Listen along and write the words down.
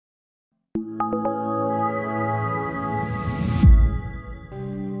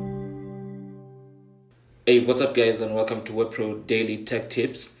Hey, what's up guys, and welcome to WebPro Daily Tech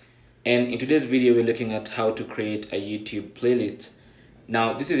Tips. And in today's video we're looking at how to create a YouTube playlist.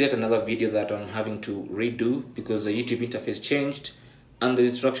 Now this is yet another video that I'm having to redo because the YouTube interface changed and the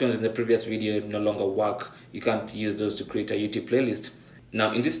instructions in the previous video no longer work. You can't use those to create a YouTube playlist.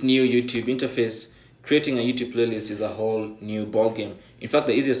 Now in this new YouTube interface, creating a YouTube playlist is a whole new ballgame. In fact,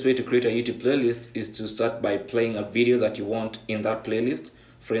 the easiest way to create a YouTube playlist is to start by playing a video that you want in that playlist.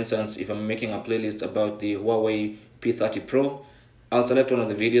 For instance, if I'm making a playlist about the Huawei P30 Pro, I'll select one of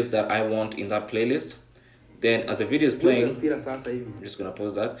the videos that I want in that playlist. Then as the video is playing, I'm just going to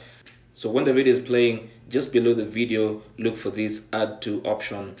pause that. So when the video is playing, just below the video, look for this add to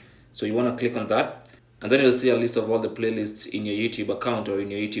option. So you want to click on that, and then you'll see a list of all the playlists in your YouTube account or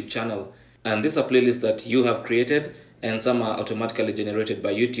in your YouTube channel. And these are playlists that you have created, and some are automatically generated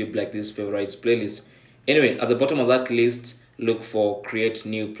by YouTube, like this favorites playlist. Anyway, at the bottom of that list, look for create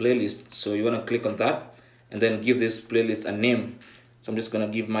new playlist. So you want to click on that and then give this playlist a name. So I'm just going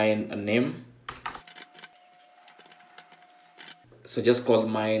to give mine a name. So just call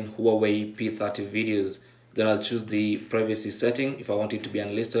mine Huawei P30 videos. Then I'll choose the privacy setting. If I want it to be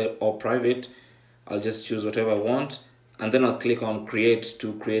unlisted or private, I'll just choose whatever I want, and then I'll click on create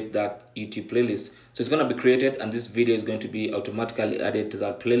to create that YouTube playlist. So it's going to be created, and this video is going to be automatically added to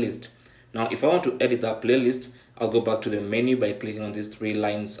that playlist. Now if I want to edit that playlist, I'll go back to the menu by clicking on these three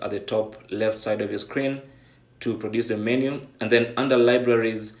lines at the top left side of your screen to produce the menu, and then under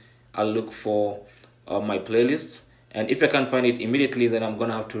libraries I'll look for my playlists, and if I can't find it immediately, then I'm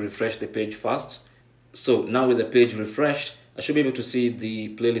gonna have to refresh the page first. So now with the page refreshed, I should be able to see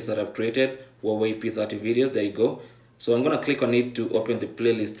the playlist that I've created, Huawei P30 videos. There you go. So I'm gonna click on it to open the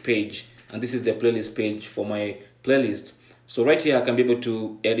playlist page, and this is the playlist page for my playlist. So right here I can be able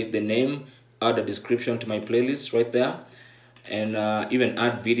to edit the name, add a description to my playlist right there, and even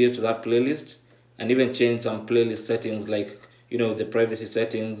add videos to that playlist, and even change some playlist settings, like the privacy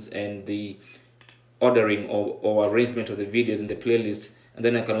settings and the ordering or arrangement of the videos in the playlist. And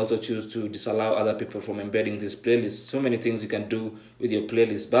then I can also choose to disallow other people from embedding this playlist. So many things you can do with your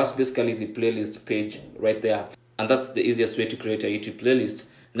playlist. But that's basically the playlist page right there, and that's the easiest way to create a YouTube playlist.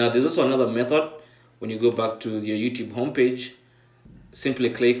 Now there's also another method. When you go back to your YouTube homepage,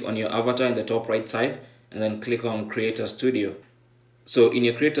 simply click on your avatar in the top right side and then click on Creator Studio. So in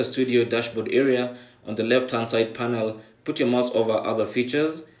your Creator Studio dashboard area, on the left hand side panel, put your mouse over other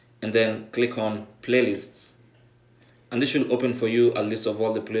features and then click on Playlists. And this should open for you a list of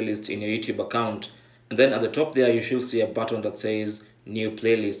all the playlists in your YouTube account. And then at the top there, you should see a button that says New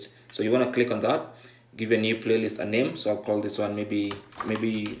Playlist. So you want to click on that, give a new playlist a name. So I'll call this one maybe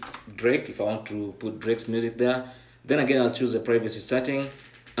Drake, if I want to put Drake's music there. Then again, I'll choose the privacy setting,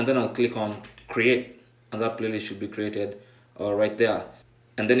 and then I'll click on create, and that playlist should be created right there.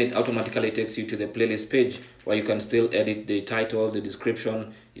 And then it automatically takes you to the playlist page where you can still edit the title, the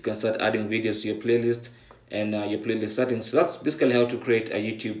description. You can start adding videos to your playlist and your playlist settings. So that's basically how to create a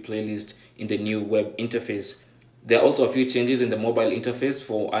YouTube playlist in the new web interface. There are also a few changes in the mobile interface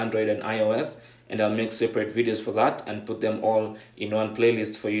for Android and iOS, and I'll make separate videos for that and put them all in one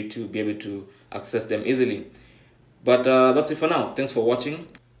playlist for you to be able to access them easily. But that's it for now. Thanks for watching.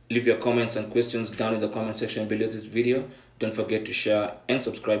 Leave your comments and questions down in the comment section below this video. Don't forget to share and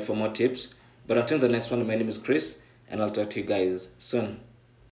subscribe for more tips. But until the next one, my name is Chris, and I'll talk to you guys soon.